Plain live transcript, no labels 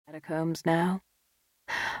catacombs now.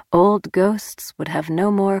 Old ghosts would have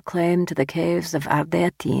no more claim to the caves of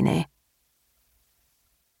Ardeatine.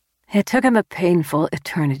 It took him a painful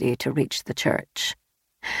eternity to reach the church,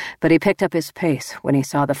 but he picked up his pace when he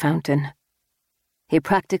saw the fountain. He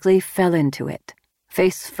practically fell into it,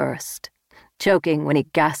 face first, choking when he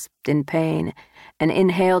gasped in pain and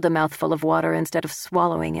inhaled a mouthful of water instead of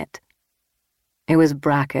swallowing it. It was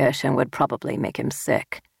brackish and would probably make him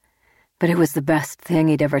sick, but it was the best thing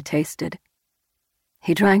he'd ever tasted.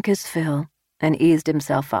 He drank his fill and eased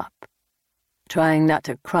himself up, trying not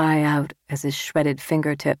to cry out as his shredded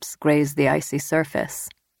fingertips grazed the icy surface.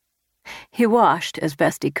 He washed as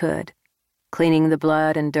best he could, cleaning the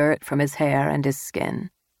blood and dirt from his hair and his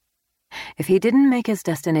skin. If he didn't make his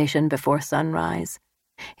destination before sunrise,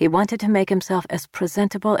 he wanted to make himself as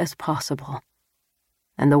presentable as possible,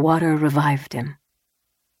 and the water revived him.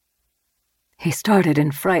 He started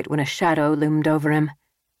in fright when a shadow loomed over him,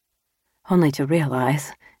 only to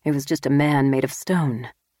realize it was just a man made of stone.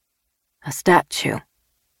 A statue.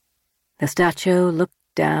 The statue looked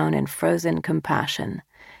down in frozen compassion,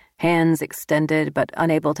 hands extended but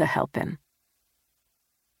unable to help him.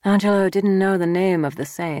 Angelo didn't know the name of the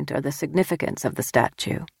saint or the significance of the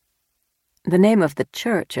statue. The name of the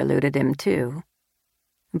church eluded him too,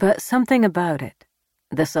 but something about it,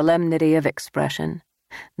 the solemnity of expression,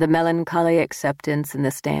 the melancholy acceptance in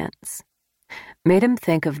the stance, made him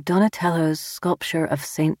think of Donatello's sculpture of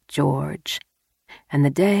St. George, and the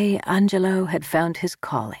day Angelo had found his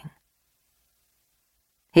calling.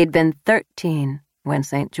 He'd been 13 when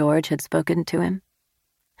St. George had spoken to him.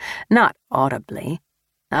 Not audibly.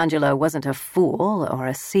 Angelo wasn't a fool or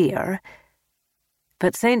a seer,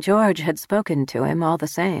 but St. George had spoken to him all the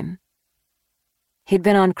same. He'd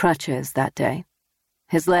been on crutches that day,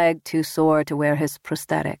 his leg too sore to wear his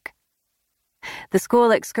prosthetic. The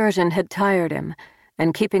school excursion had tired him,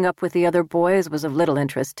 and keeping up with the other boys was of little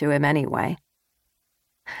interest to him anyway.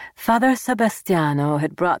 Father Sebastiano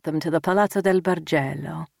had brought them to the Palazzo del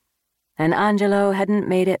Bargello, and Angelo hadn't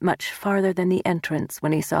made it much farther than the entrance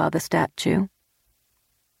when he saw the statue.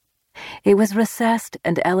 It was recessed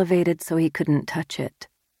and elevated so he couldn't touch it.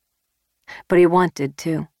 But he wanted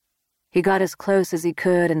to. He got as close as he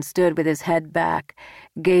could and stood with his head back,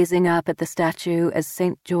 gazing up at the statue as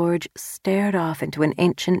St. George stared off into an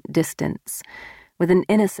ancient distance, with an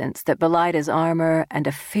innocence that belied his armor and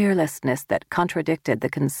a fearlessness that contradicted the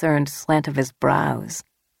concerned slant of his brows.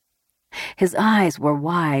 His eyes were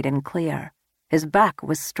wide and clear, his back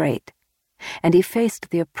was straight, and he faced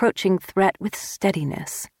the approaching threat with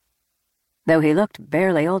steadiness, though he looked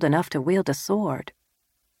barely old enough to wield a sword.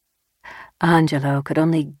 Angelo could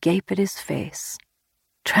only gape at his face,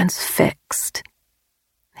 transfixed.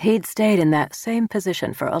 He'd stayed in that same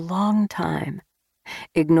position for a long time,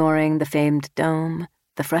 ignoring the famed dome,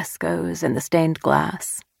 the frescoes, and the stained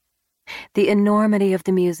glass. The enormity of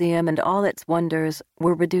the museum and all its wonders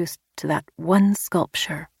were reduced to that one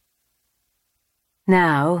sculpture.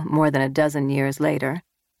 Now, more than a dozen years later,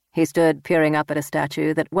 he stood peering up at a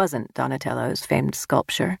statue that wasn't Donatello's famed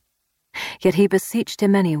sculpture, yet he beseeched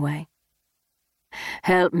him anyway.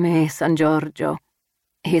 "Help me, San Giorgio,"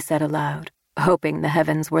 he said aloud, hoping the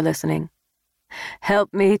heavens were listening.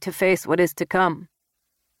 "Help me to face what is to come."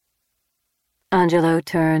 Angelo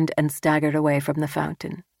turned and staggered away from the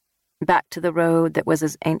fountain, back to the road that was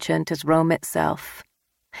as ancient as Rome itself,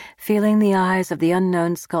 feeling the eyes of the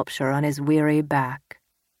unknown sculpture on his weary back.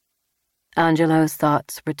 Angelo's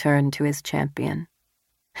thoughts returned to his champion,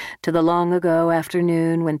 to the long-ago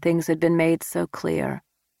afternoon when things had been made so clear,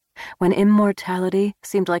 when immortality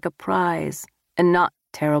seemed like a prize and not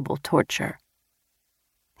terrible torture.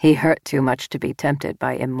 He hurt too much to be tempted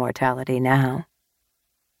by immortality now.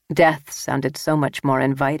 Death sounded so much more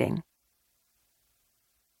inviting.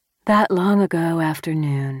 That long-ago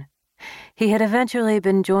afternoon, he had eventually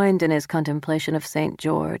been joined in his contemplation of St.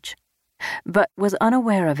 George, but was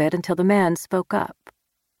unaware of it until the man spoke up,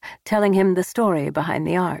 telling him the story behind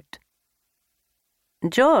the art.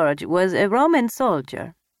 "George was a Roman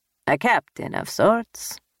soldier, a captain of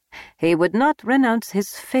sorts. He would not renounce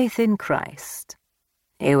his faith in Christ.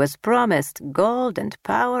 He was promised gold and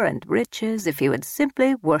power and riches if he would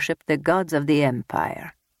simply worship the gods of the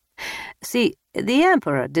empire. See, the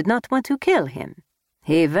emperor did not want to kill him.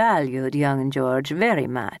 He valued young George very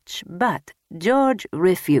much, but George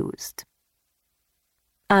refused."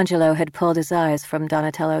 Angelo had pulled his eyes from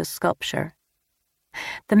Donatello's sculpture.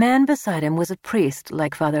 The man beside him was a priest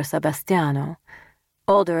like Father Sebastiano,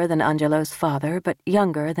 older than Angelo's father, but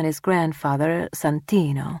younger than his grandfather,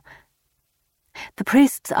 Santino. The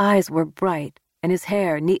priest's eyes were bright and his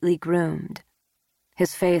hair neatly groomed.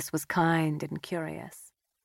 His face was kind and curious.